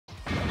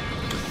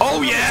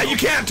Oh yeah, you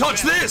can't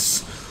touch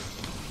this.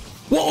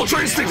 Wall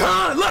train stick,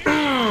 huh?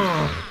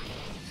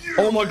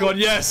 Oh my god,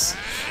 yes.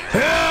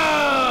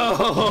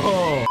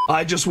 I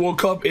just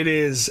woke up. It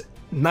is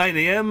 9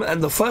 AM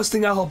and the first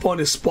thing I hop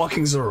on is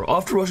Sparking Zero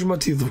after brushing my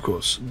teeth, of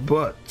course.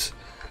 But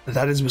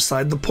that is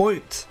beside the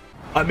point.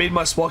 I made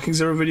my Sparking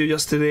Zero video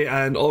yesterday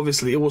and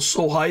obviously it was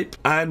so hype.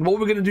 And what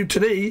we're gonna do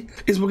today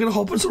is we're gonna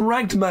hop on some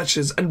ranked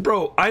matches. And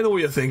bro, I know what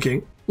you're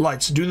thinking.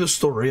 Let's do the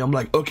story. I'm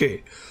like,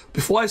 okay,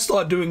 before I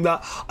start doing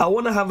that, I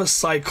want to have a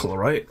cycle,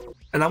 right?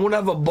 And I want to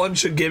have a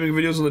bunch of gaming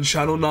videos on the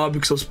channel now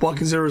because of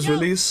Sparking Zero's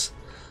release.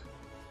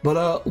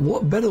 But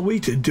what better way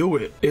to do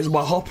it is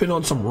by hopping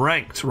on some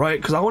ranked, right?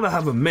 Because I want to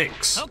have a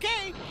mix.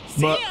 Okay.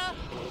 But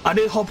I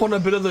did hop on a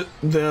bit of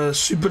the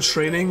super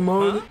training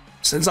mode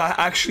since I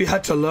actually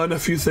had to learn a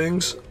few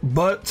things.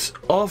 But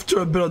after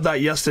a bit of that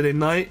yesterday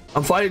night,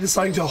 I'm finally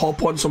deciding to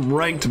hop on some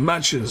ranked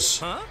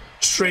matches.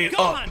 Straight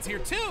up.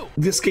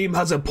 This game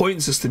has a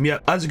point system, yeah.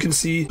 As you can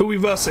see, who are we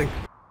versing?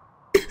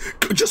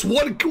 Just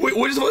one. Wait,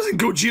 what is versing?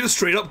 Gogeta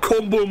straight up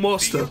combo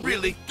master. Do you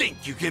really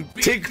think you can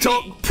beat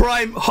TikTok me?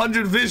 Prime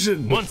 100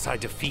 Vision. Once I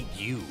defeat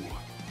you,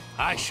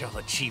 I shall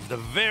achieve the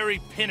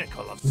very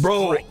pinnacle of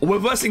Bro, strength. we're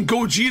versing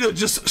Gogeta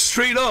just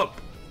straight up.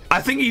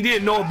 I think he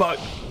didn't know about.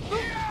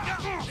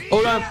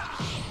 Hold on.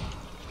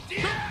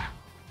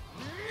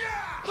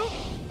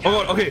 Oh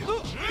god, okay.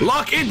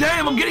 Lock in,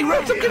 damn, I'm getting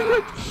wrecked, I'm getting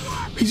wrecked.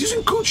 He's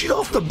using Gogeta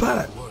off the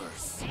bat.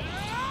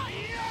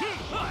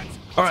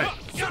 Alright.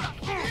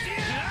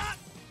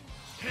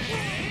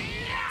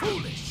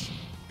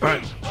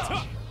 Alright.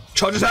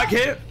 Charge attack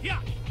here.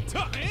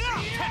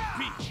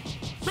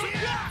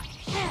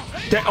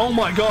 Oh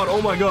my god, oh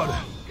my god.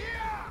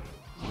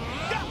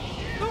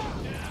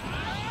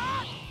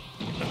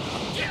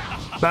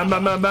 Bam,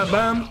 bam, bam, bam,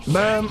 bam,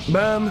 bam,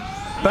 bam,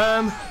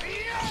 bam.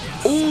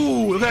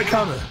 Ooh, look at that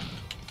counter.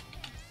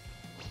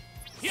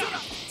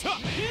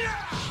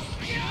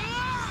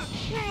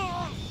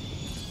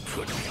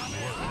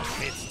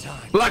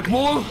 Black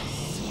ball.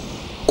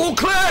 Oh,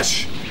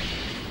 clash.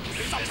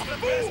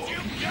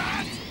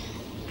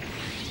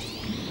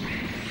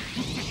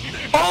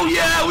 Oh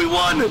yeah, we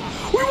won.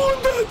 We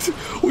won that.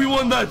 We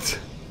won that.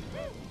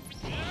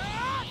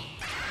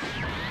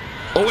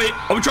 Oh wait,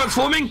 are we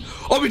transforming?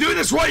 Are we doing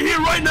this right here,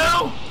 right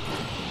now?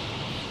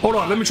 Hold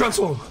on, let me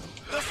transform.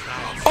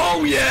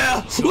 Oh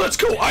yeah, let's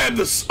go. I am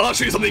the. I'll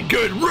show you something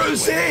good.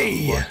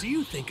 Rosé. What do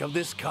you think of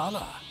this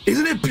color?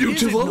 Isn't it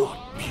beautiful? Is it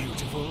not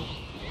beautiful?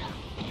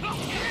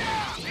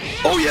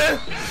 Oh yeah.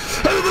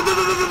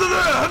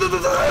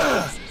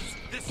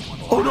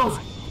 Oh no.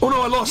 Oh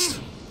no, I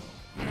lost.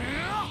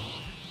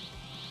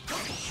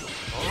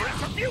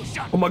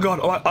 Oh my god.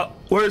 Oh,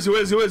 where is he?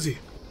 Where is he? Where is he?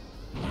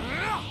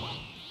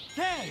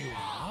 There you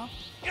are.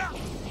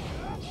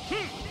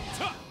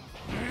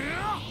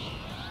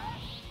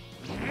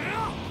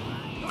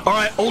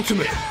 Alright,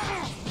 ultimate.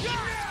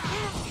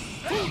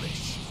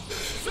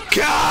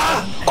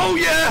 Gah! Oh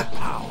yeah!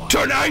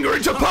 Turn anger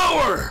into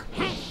power!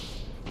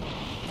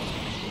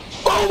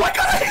 Oh my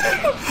god, I hit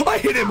him! I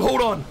hit him,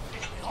 hold on.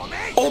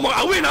 Oh my,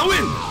 I win, I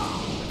win!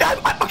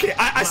 Okay,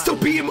 I still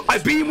beat him. I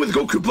beat him with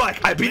Goku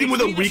Black. I beat him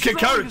with a weaker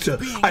character.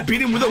 I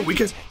beat him with a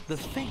weaker...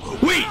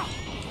 Wait!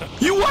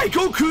 You like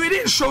Goku? It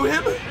didn't show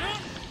him?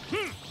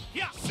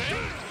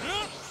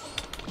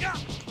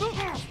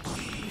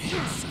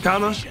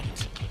 Counter.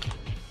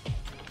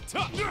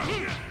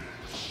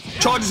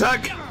 Charge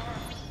attack.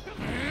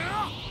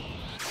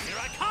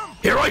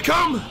 Here I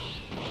come.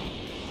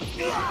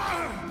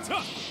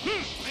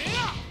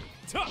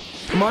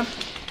 Come on.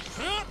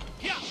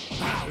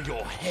 Bow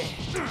your head.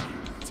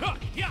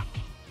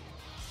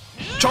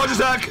 Charge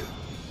attack.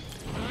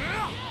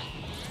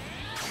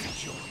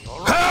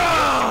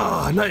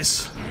 Ah,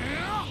 nice.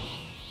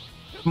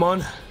 Come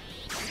on.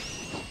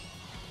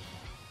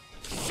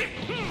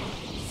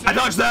 I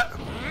dodged that.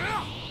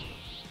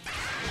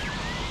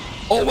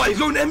 Oh, wait, he's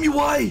going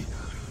MUI.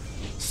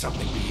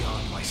 Something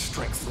beyond my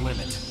strength's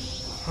limit.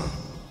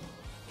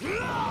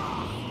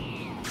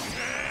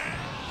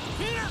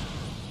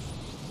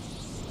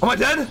 Am I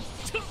dead?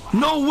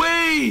 No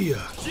way!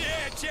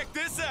 Yeah, check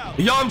this out.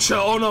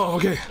 Yamcha, oh no,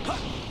 okay.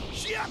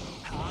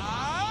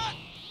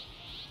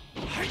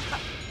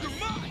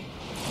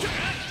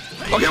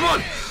 Okay, come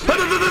on!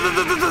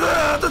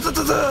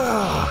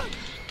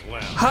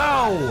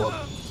 How?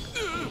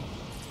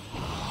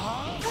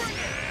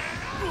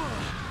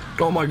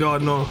 Oh my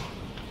god, no.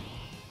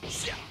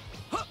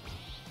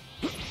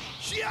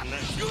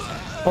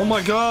 Oh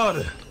my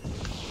god!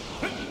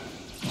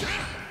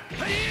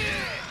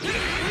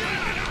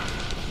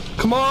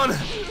 Come on!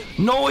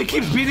 No, he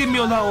keeps beating me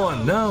on that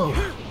one. No.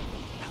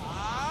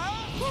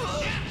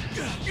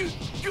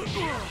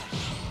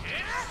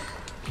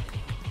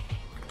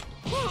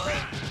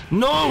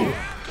 No!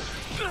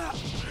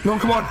 No,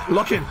 come on,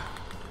 lock in.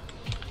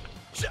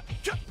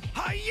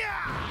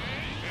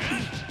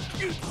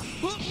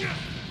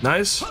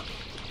 Nice.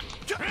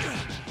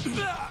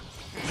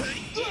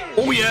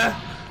 Oh yeah.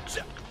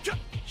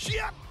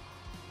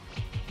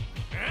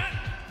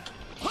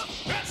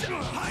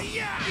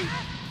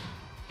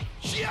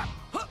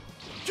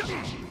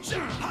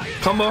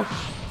 Combo.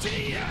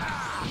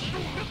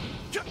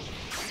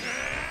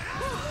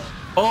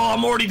 Oh,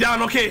 I'm already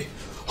down. Okay.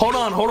 Hold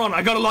on.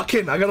 I gotta lock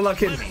in.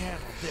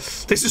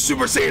 This is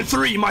Super Saiyan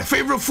 3, my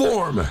favorite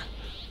form.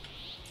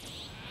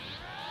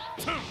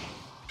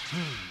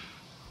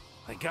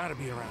 I gotta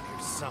be around here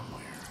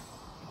somewhere.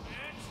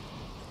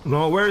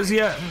 No, where is he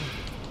at? I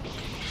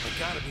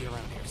gotta be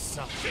around here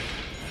somewhere.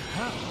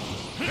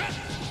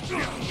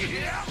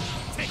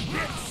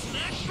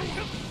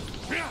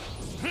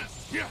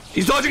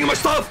 He's dodging my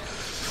stuff.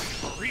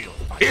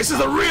 This is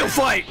a real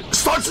fight.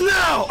 Starts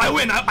now. I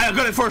win. I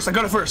got it first.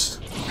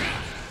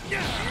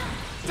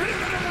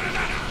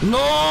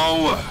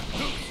 No.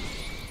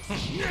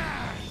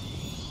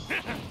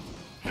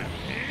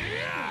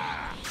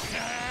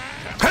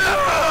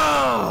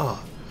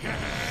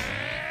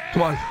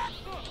 Come on.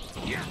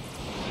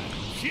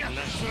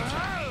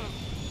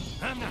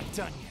 I'm not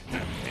done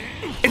yet.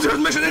 Into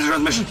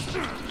transmission.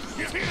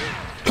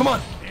 Come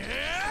on.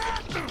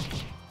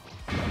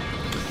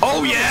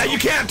 Oh yeah, you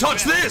can't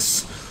touch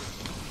this.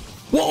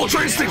 Wall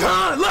train stick,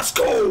 huh? Let's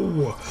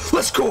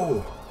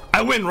go.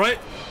 I win, right?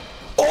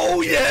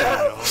 Oh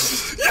yeah.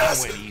 Yes. I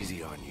went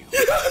easy on you.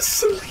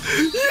 Yes.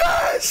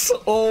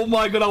 Oh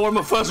my god, I won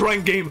my first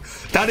ranked game.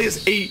 That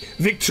is a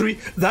victory.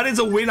 That is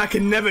a win I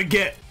can never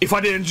get if I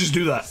didn't just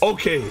do that.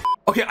 Okay,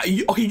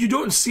 you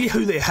don't see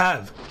who they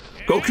have.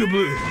 Goku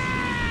blue.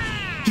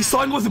 He's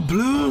starting with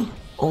blue.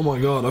 Oh my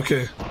god.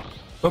 Okay.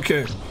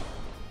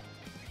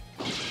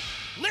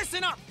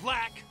 Listen up,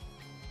 Black.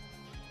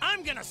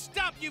 I'm gonna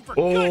stop you for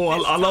Oh,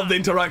 good I love the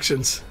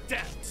interactions.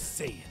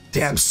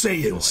 Damn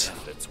Saiyans. Your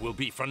Efforts will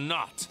be for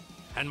naught,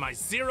 and my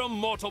zero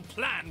mortal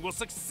plan will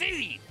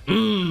succeed.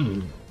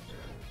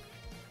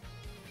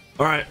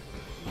 All right.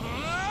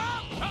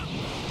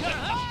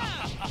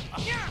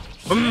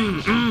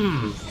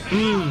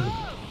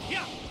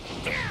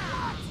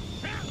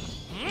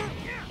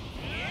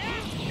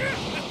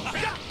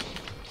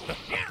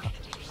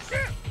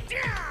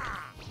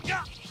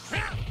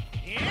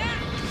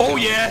 Oh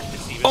yeah.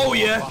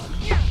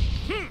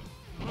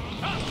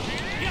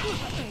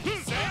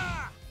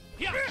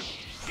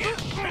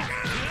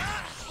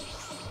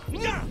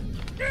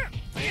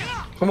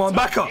 Come on,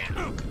 back up.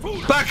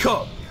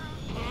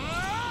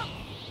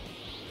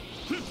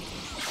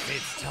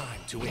 It's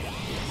time to win.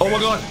 Oh my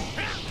god.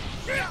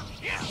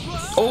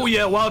 Oh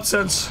yeah, wild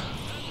sense.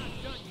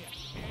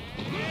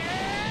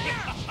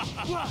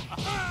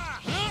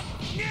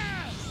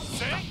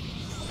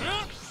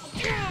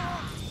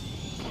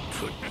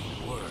 Could be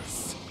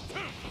worse.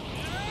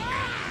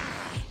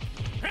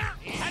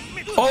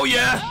 Oh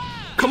yeah.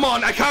 Come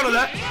on, I counter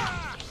that.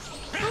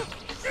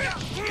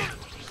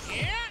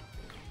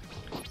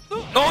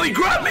 Oh, he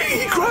grabbed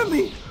me.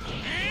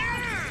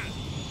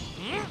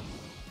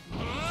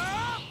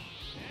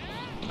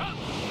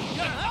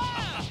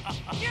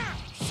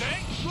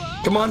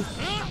 Come on.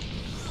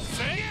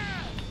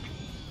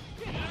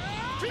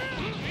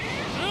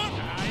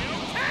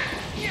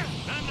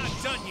 I'm not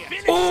done yet.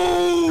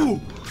 Oh!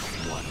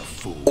 What a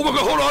fool. Oh my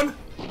god, hold on.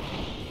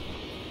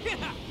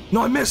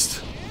 No, I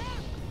missed.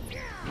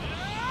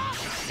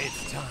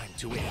 It's time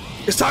to win.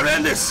 It's time to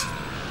end this.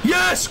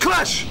 Yes,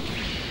 clash.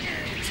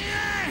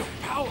 Your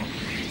power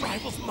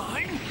rivals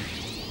mine?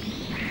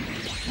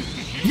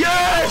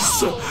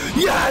 Yes!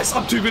 Yes!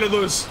 I'm too good at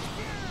those.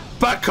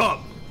 Back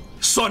up,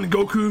 Son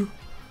Goku.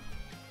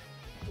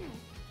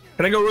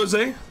 Can I go Rose?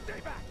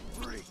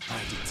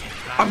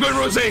 I'm going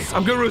Rose. I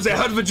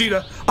heard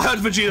Vegeta.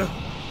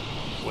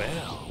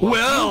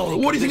 Well,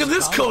 what do you think of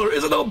this color?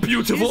 Isn't that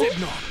beautiful? Is it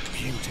not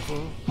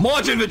beautiful?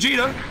 Margin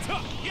Vegeta.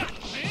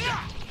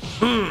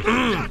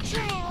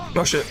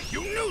 Oh shit.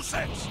 You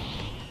nuisance!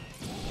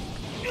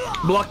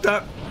 Block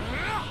that.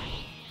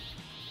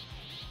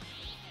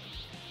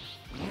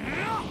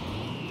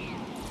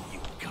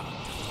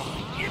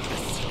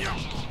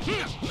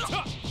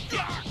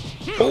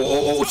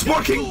 Oh,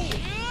 sparking.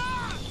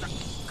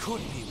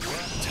 Could be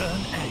worse.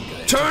 Turn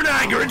anger. Turn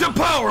anger into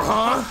power,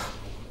 huh?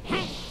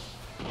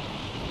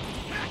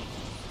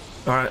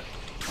 Alright.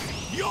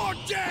 You're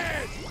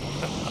dead!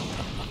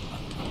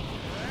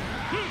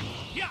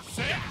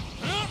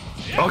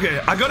 Okay,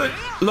 I gotta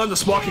learn the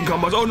sparking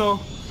combos. Oh no.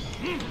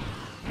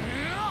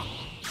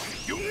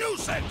 You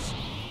nuisance!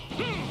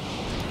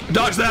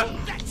 Dodge that.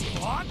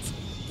 What?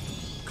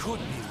 Could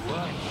be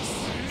worse.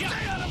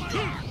 Stay out of my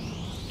arm!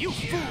 You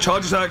fool!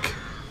 Charge attack.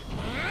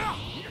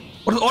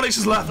 What does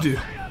Onyx's laugh do? I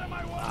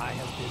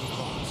have been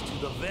lost to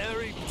the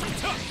very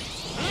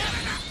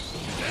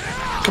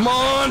Come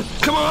on!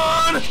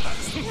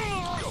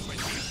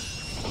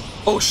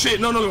 Oh shit,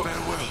 no.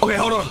 Okay,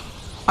 hold on.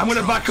 I'm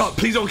gonna back up.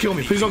 Please don't kill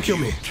me.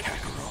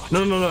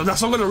 No.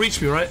 That's not gonna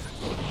reach me, right?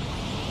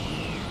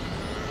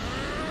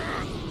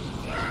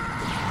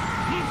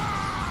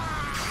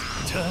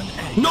 turn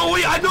anger. No,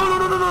 wait,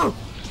 no.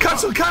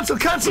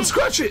 Cancel.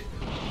 Scratch it.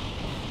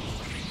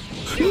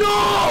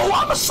 No,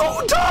 I'm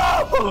so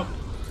dumb.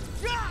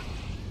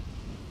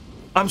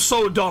 I'm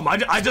so dumb.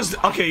 I just,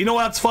 okay, you know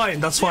what? That's fine.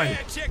 Yeah,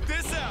 check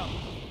this out.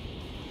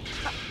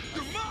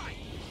 You're mine.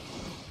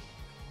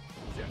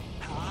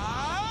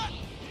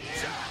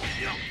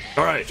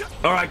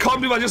 Alright,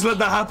 can't believe I just let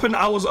that happen.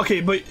 I was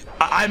okay, but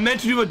I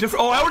meant to do a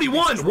different. Oh, I already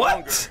won.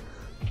 What?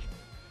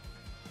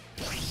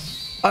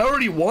 I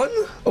already won?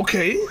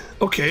 Okay.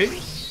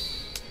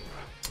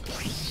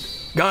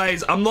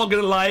 Guys, I'm not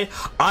gonna lie.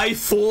 I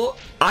thought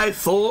I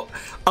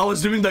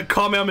was doing the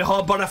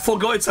Kamehameha, but I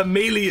forgot it's a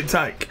melee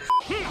attack.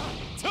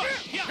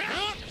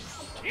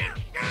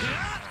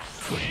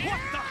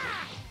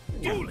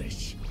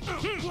 Foolish!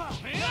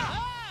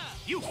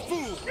 You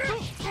fool!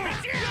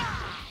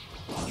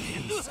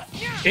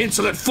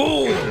 Insolent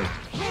fool! Shall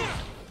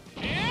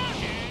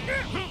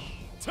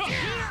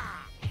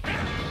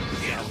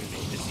we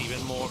make this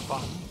even more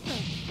fun?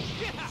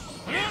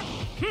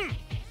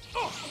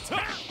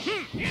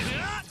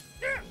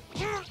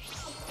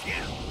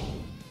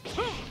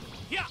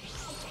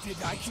 Did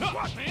I keep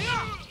what?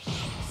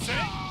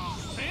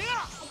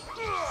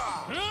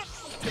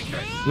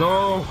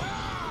 No.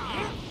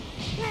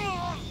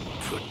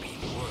 Could be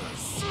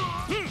worse.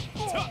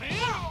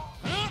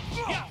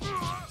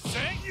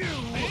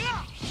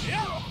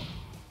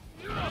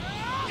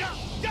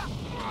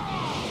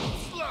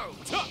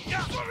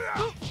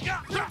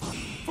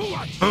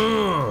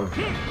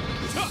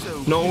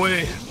 No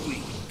way.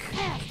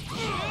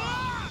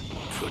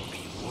 Could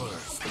be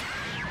worse.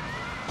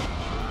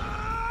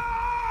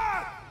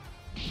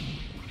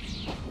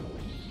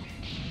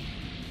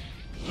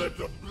 Let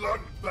the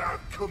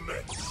bloodbath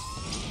commence.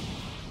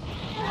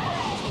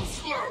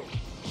 Slow.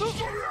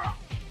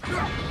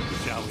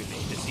 Shall we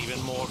make this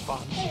even more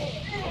fun?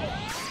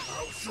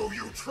 I'll show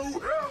you true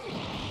hell.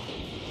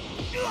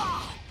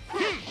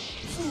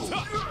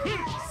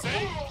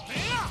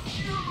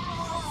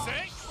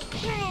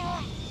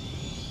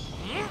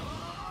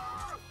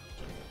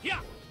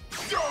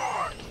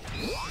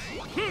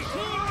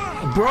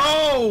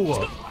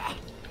 Bro!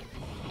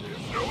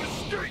 There's no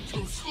escape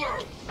too slow.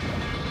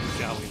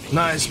 Shall we make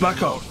Nice,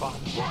 back up.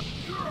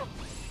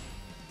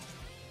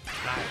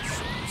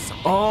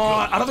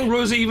 Oh, I don't think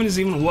Rosie is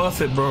even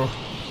worth it, bro.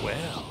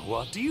 Well,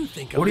 what do you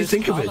think of What do you this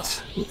think of color?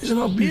 it? Isn't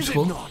that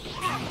beautiful? Is it not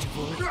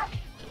beautiful?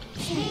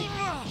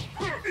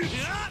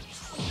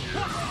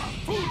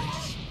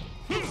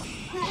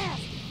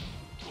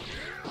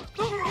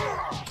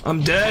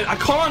 I'm dead. I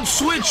can't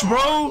switch,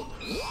 bro.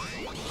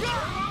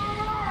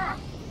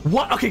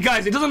 What? Okay,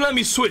 guys, it doesn't let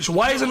me switch.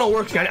 Why is it not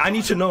working? I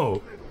need to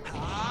know.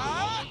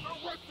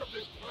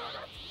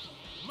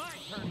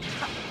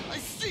 I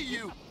see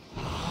you.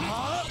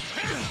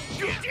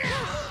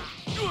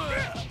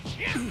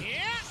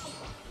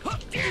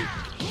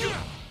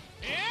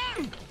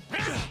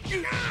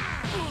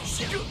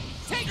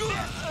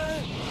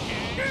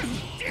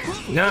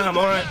 Yeah, I'm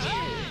alright.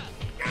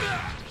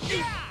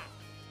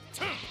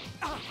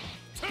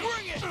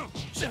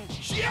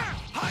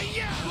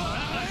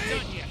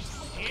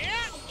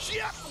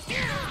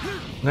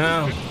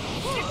 No.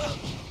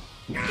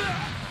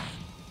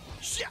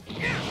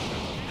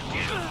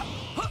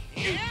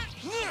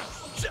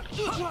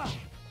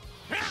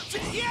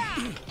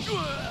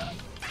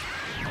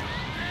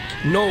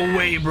 No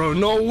way, bro.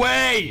 No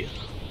way.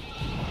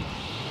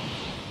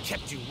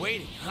 Kept you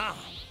waiting, huh?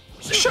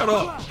 Shut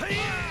up.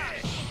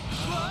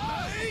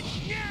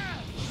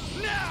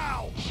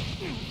 Now.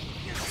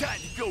 Time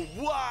to go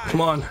wide.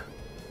 Come on.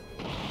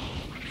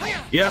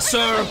 Yes,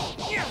 sir.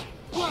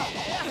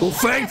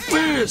 Wolfang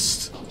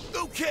Fist.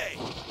 Okay.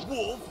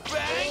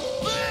 Wolfang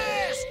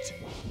Fist.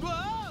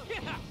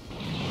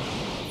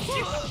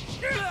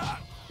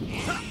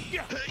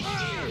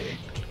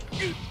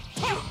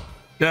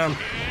 Damn.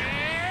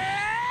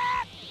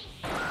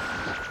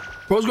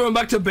 Bro's going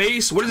back to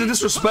base. What is the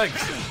disrespect?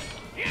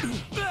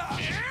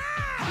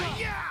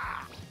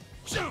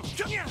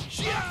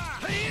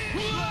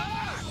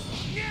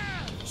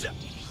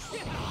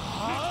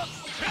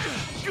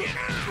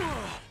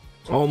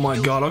 Oh my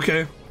god,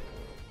 okay.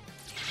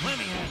 Let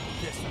me handle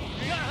this.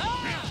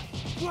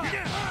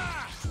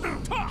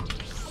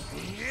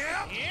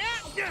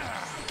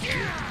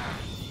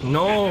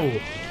 No.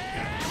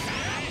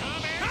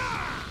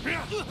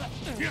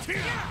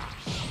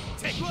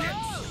 Take this.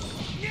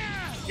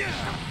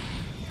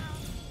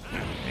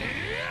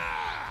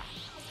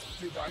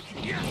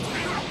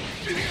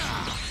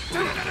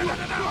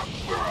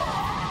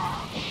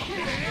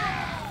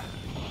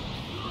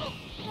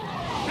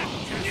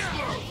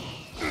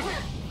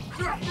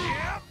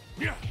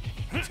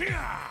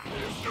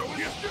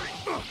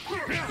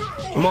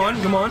 Come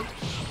on, come on.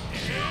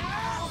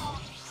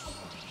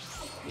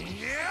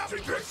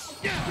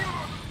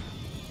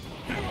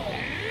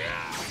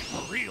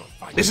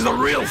 This is the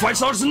real fight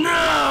starts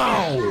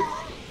now.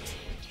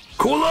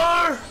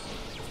 Cooler.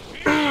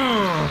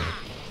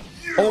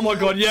 Oh my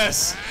god,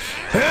 yes.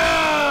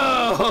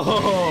 Yeah!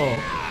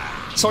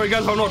 Sorry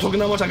guys, I'm not talking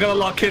that much. I gotta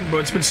lock in, bro.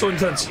 It's been so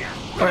intense.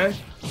 Okay.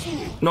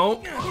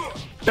 No.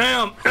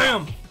 Damn,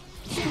 damn.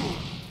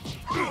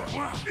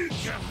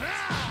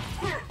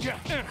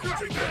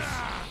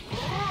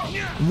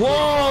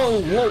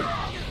 Whoa, whoa.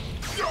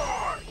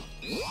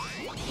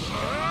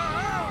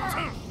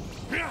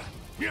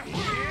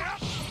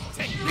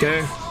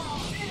 Okay.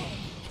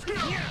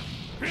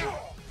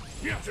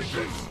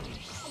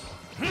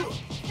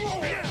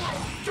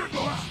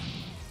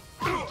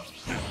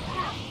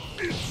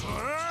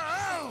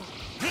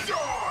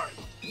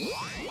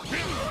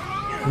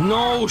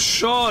 No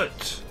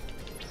shot.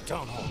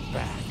 Don't hold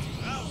back.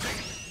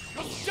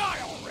 Die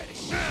already.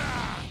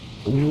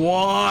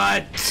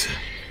 What?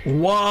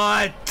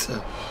 What?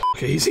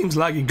 Okay, he seems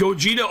laggy.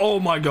 Gogeta, oh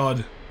my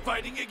god.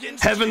 Fighting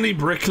against Heavenly you.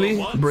 Brickley?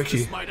 For once, Bricky.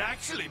 This might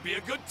actually be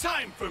a good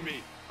time for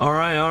me.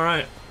 Alright,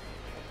 alright.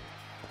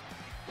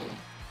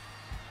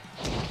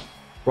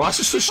 Bro, I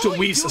should switch to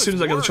Whis as soon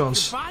as I get the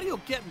chance. Your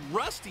body'll get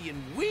rusty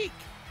and weak.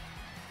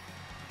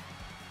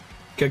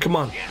 Okay, come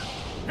on.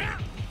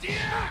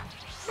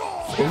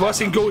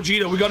 Reversing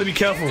Gogeta, we gotta be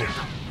careful.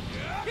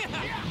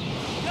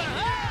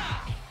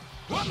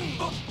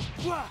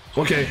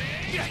 Okay.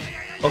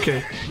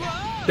 Okay.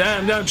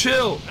 Damn,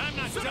 chill. I'm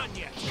not done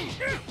yet.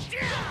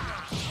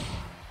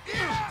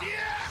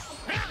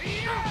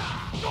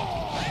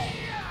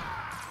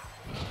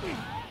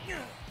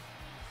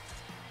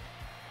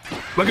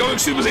 We're going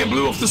Super Saiyan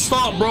Blue off the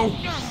start, bro.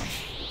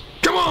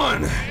 Come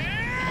on.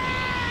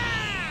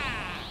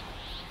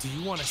 Do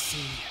you want to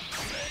see?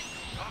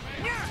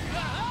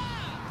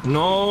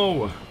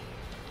 No.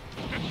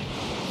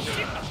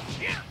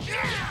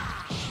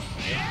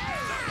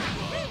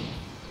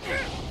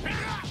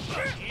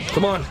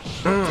 Come on.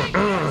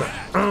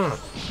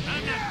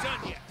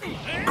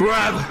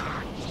 Grab.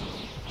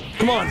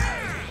 Come on.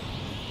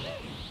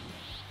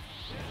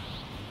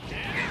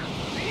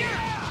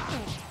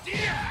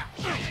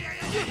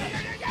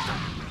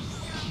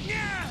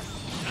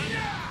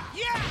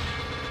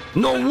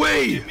 No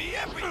way. Give me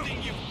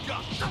everything you've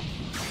got.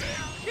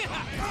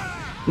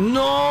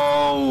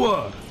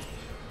 No.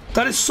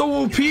 That is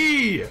so OP.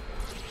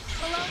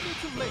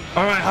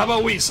 Alright, how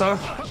about Whis, huh?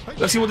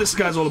 Let's see what this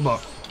guy's all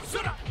about.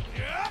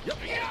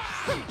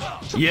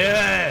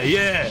 Yeah,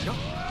 yeah.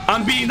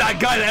 I'm being that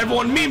guy that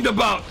everyone memed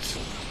about.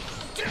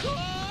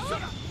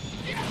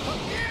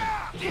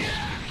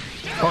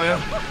 Oh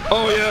yeah.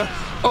 Oh yeah.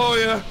 Oh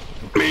yeah.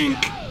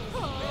 Mink.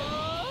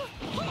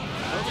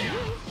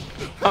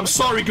 I'm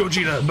sorry,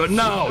 Gogeta, but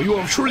now you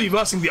are truly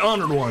versing the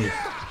honored one.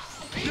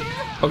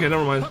 Okay,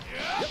 never mind.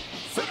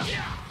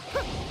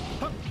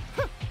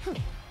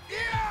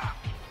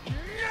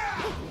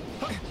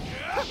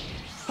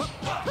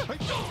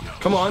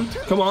 Come on,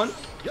 come on.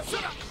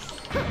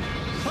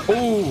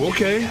 Oh,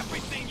 okay.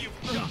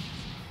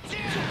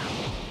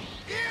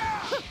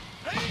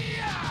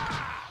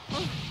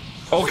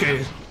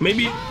 Okay,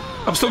 maybe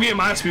I'm still getting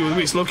my ass beat with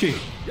Whis, low key.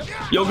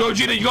 Yo,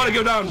 Gogeta, you gotta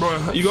go down, bro.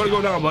 You gotta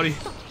go down, buddy.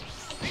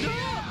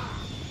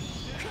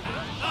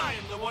 I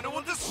am the one who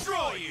will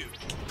destroy you.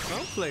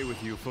 I'll play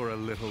with you for a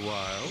little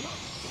while.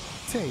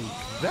 Take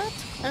that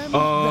and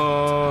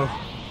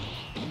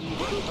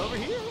Over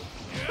here.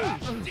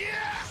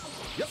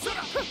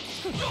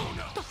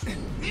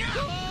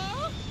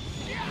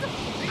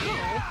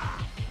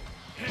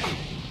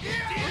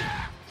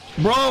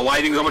 Bro, why are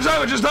you taking so much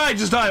time?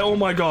 Just die. Oh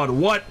my god,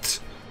 what?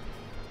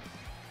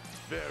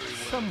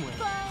 Somewhere.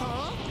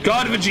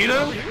 God,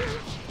 Vegeta?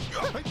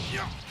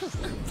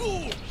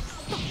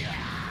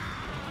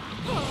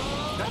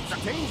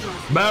 That's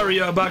dangerous.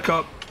 Barrier, back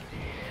up.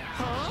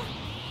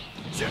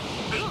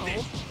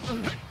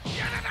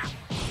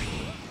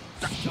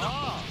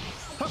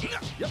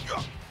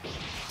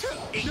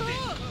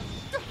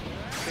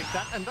 Take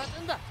that and that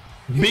and that.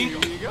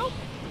 Bink. Here you go.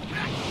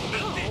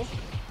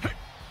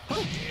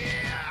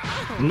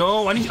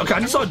 No, I need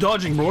to start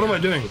dodging, bro. What am I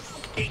doing?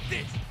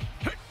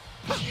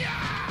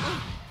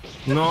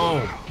 No.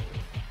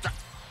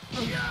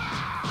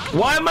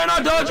 Why am I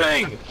not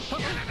dodging?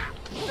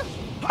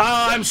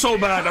 Ah, I'm so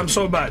bad.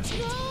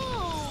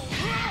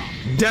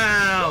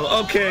 Down.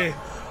 Okay.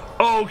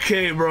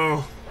 Okay,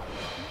 bro.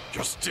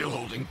 You're still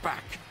holding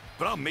back,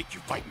 but I'll make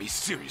you fight me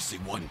seriously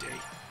one day.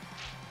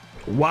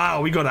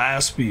 Wow, we got an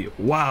ass beat.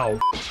 Wow.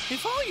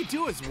 If all you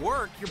do is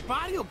work, your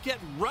body'll get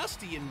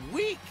rusty and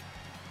weak.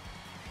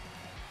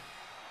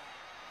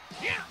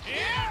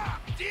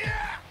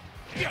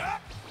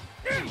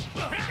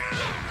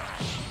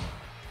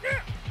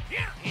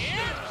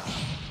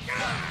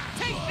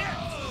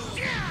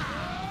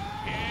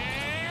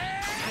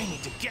 I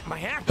need to get my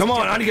act Come on,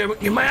 together. I need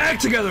to get my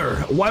act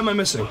together. Why am I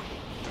missing?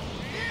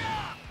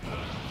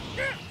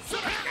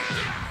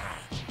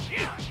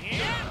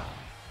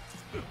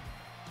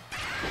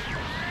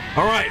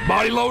 All right,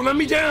 body load, let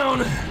me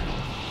down.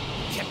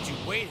 Kept you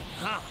waiting,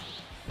 huh?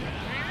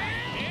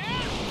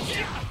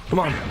 Come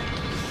on.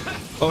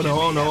 Oh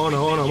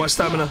no, my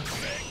stamina.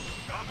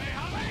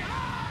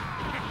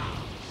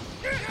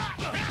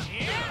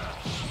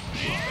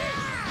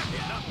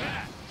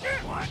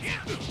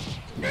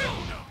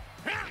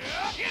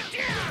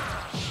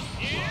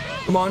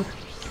 Come on.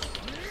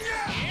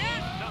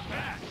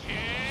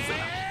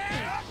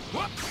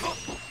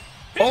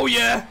 Oh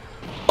yeah.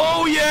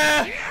 Oh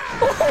yeah.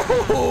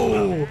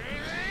 Oh.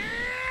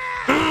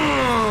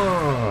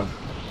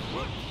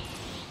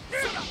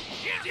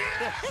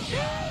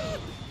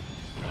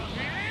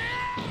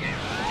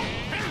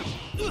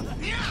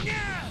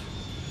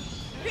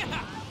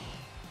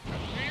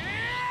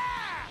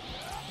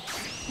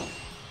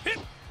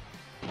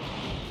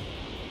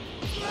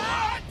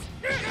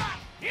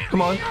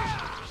 Come on.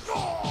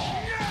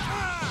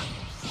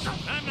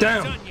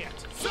 Damn.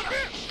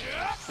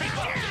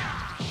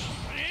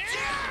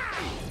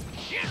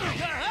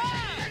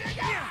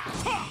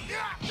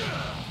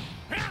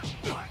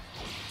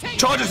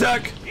 Charge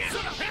attack.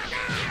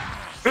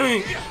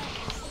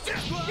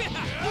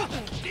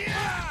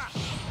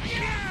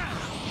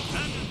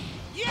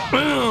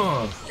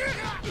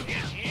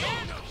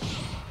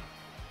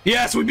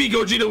 Yes, we beat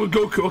Gogeta with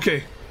Goku.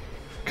 Okay.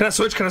 Can I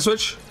switch? Can I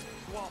switch?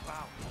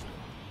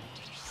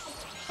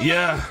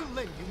 Yeah.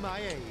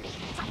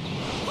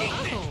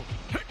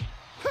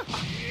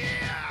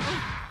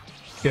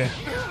 Okay.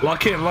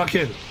 Lock in, lock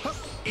in.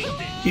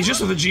 He's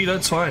just with Vegeta,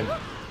 it's fine.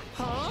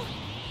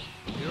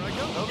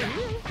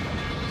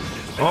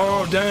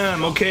 Oh,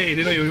 damn. Okay,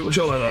 didn't know you would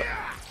show like that.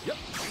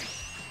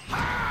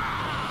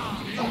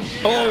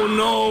 Oh,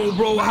 no,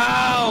 bro.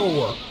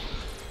 How?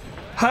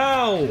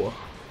 How?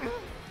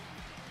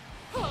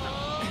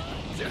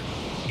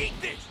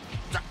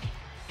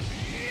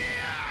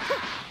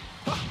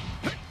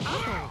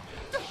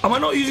 Am I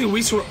not using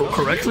Whis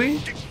correctly?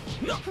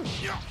 I'll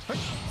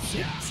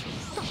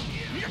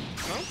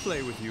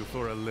play with you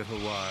for a little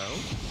while.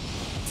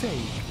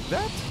 Take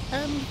that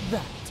and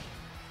that.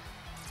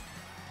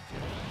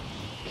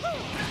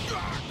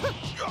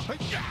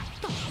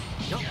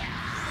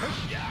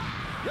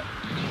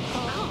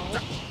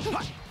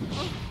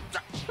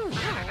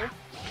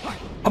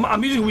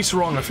 I'm using Whis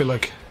wrong, I feel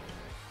like.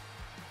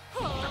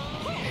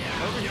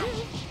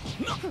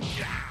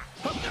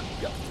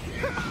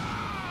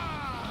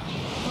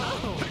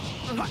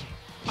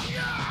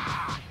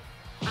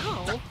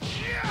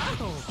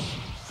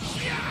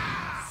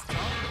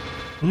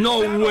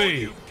 No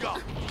way.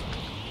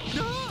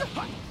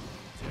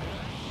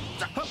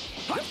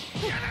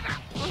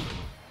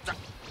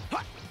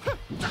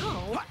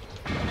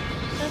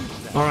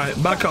 All right,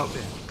 back up.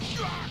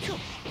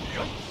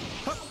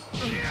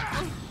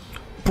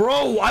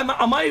 Bro,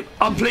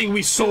 I'm playing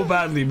Wii so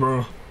badly,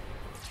 bro.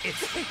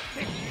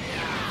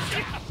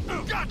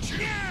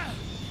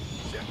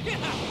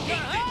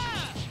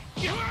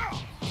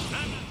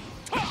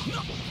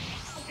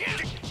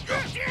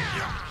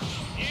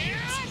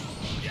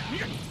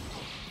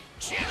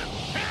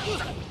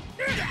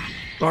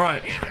 All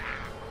right.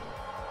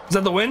 Is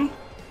that the win?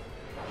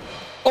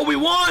 Oh, we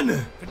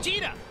won!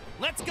 Vegeta,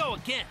 let's go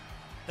again.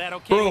 That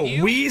okay Bro, with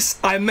you? Whis,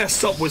 I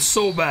messed up with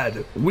so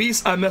bad.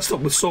 Whis, I messed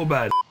up with so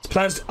bad.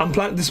 I'm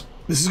planning this.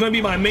 This is gonna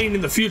be my main in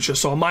the future,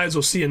 so I might as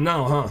well see it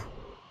now, huh?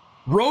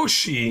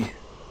 Roshi.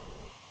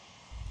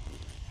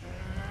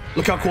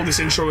 Look how cool this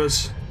intro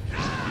is.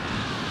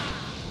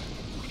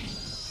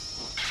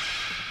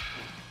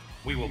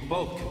 We will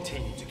both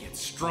continue to get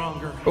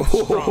stronger and Oh,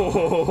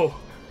 stronger.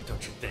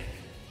 Don't you think?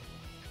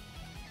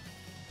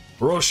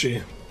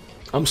 Roshi.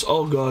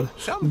 Oh god.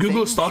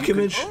 Google stock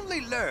image.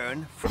 Only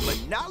learn from a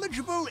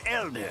knowledgeable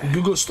elder.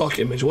 Google stock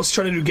image. What's he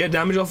trying to do? Get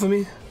damage off of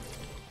me?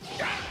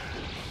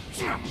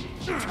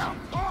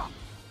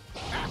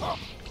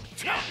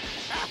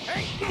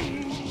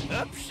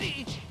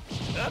 Upsie,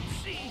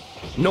 upsie.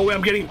 No way.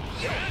 I'm getting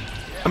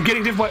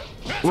diff by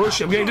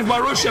Roshi. I'm getting diff by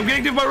Roshi. I'm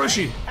getting diff by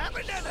Roshi. Have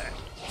another.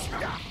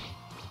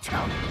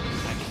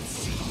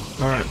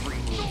 All right.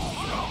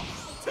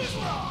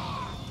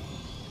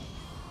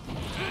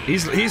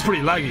 He's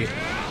pretty laggy.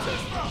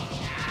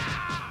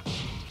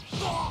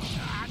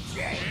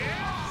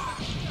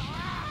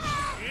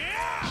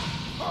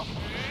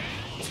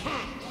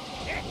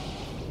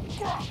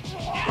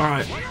 All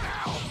right.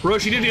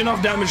 Roshi did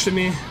enough damage to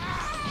me.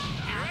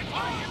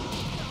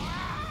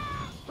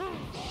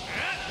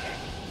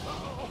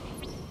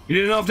 You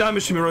did enough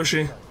damage to me,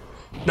 Roshi.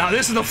 Now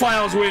this is the fight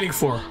I was waiting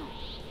for.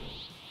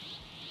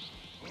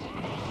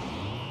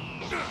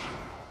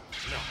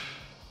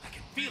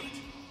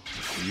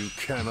 You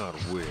cannot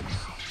win.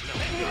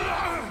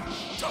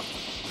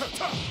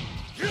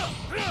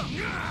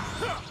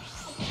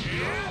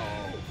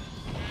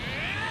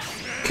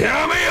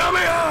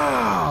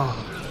 Kamehameha!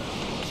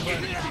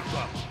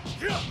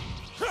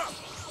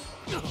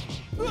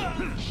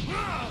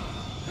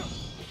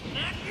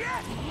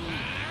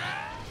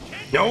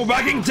 No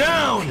backing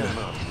down!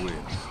 Cannot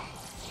win.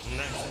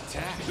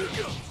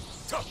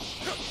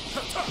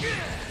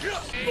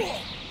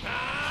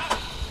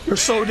 You're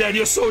so dead,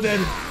 you're so dead.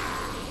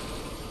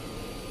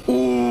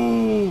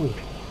 Ooh!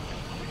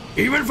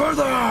 Even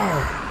further!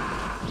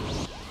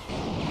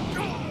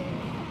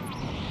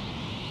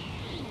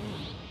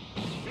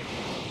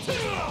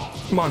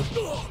 Come on.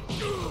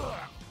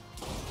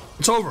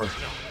 It's over.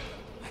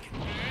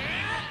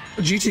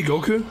 GT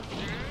Goku?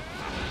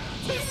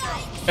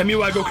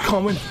 MUI Goku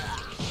can't win.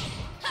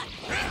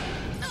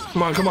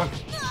 Come on, come on.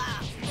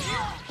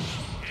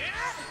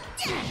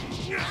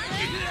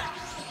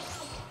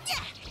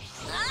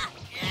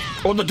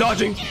 Oh, the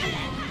dodging.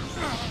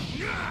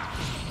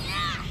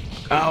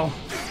 Ow.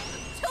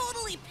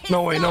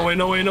 No way, no way,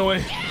 no way, no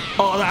way.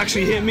 Oh, that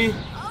actually hit me.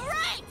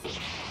 Alright!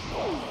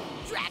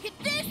 Dragon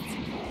Fist!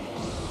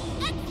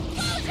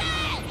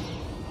 Explosion!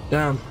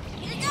 Damn.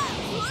 Here you go!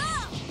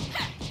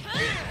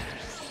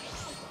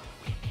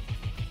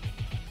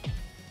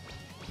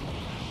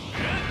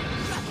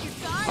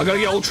 I gotta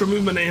get ultra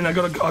movement in. I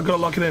gotta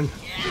lock it in.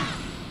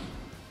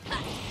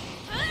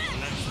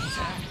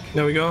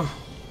 There we go.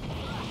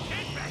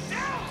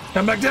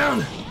 Come back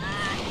down.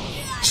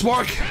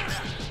 Spark.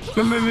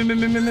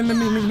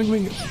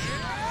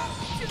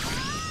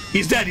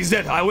 He's dead. He's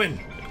dead. I win.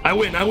 I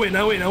win. I win.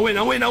 I win. I win.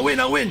 I win. I win.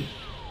 I win.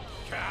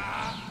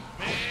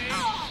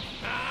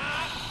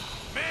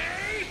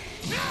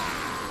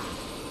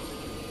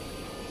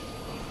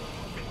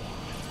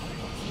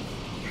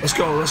 Let's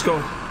go. Let's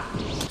go.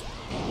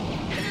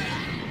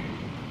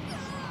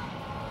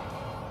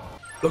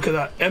 Look at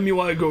that.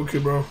 MUI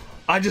Goku, bro.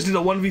 I just did a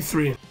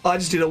 1v3. I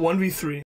just did a 1v3.